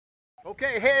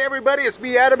Okay, hey everybody, it's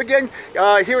me Adam again,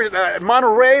 here at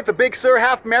Monterey at the Big Sur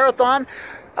Half Marathon.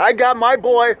 I got my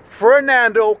boy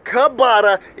Fernando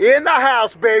Cabada in the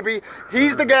house, baby.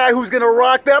 He's the guy who's going to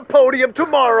rock that podium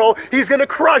tomorrow. He's going to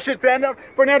crush it, Fernando.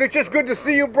 It's just good to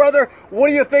see you, brother.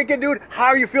 What are you thinking, dude? How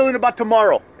are you feeling about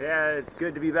tomorrow? Yeah, it's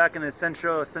good to be back in the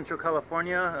Central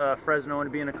California. Fresno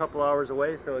only being a couple hours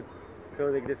away, so it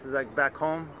feels like this is like back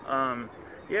home.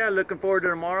 Yeah, looking forward to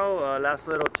tomorrow. Last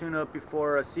little tune-up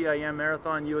before a CIM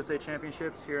Marathon USA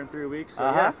Championships here in 3 weeks. So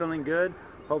yeah, feeling good.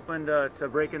 Hoping to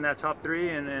break in that top 3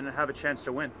 and have a chance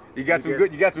to win. You got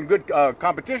some good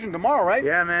competition tomorrow, right?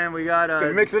 Yeah, man. We got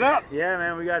gonna mix it up. Yeah,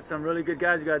 man. We got some really good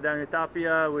guys. We got Daniel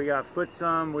Tapia. We got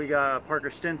Footsum. We got Parker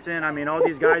Stinson. I mean, all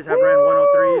these guys have ran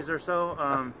 103s or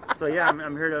so. So yeah,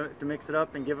 I'm here to mix it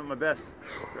up and give it my best.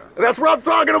 So. That's what I'm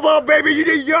talking about, baby. You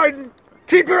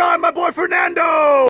keep your eye on my boy Fernando.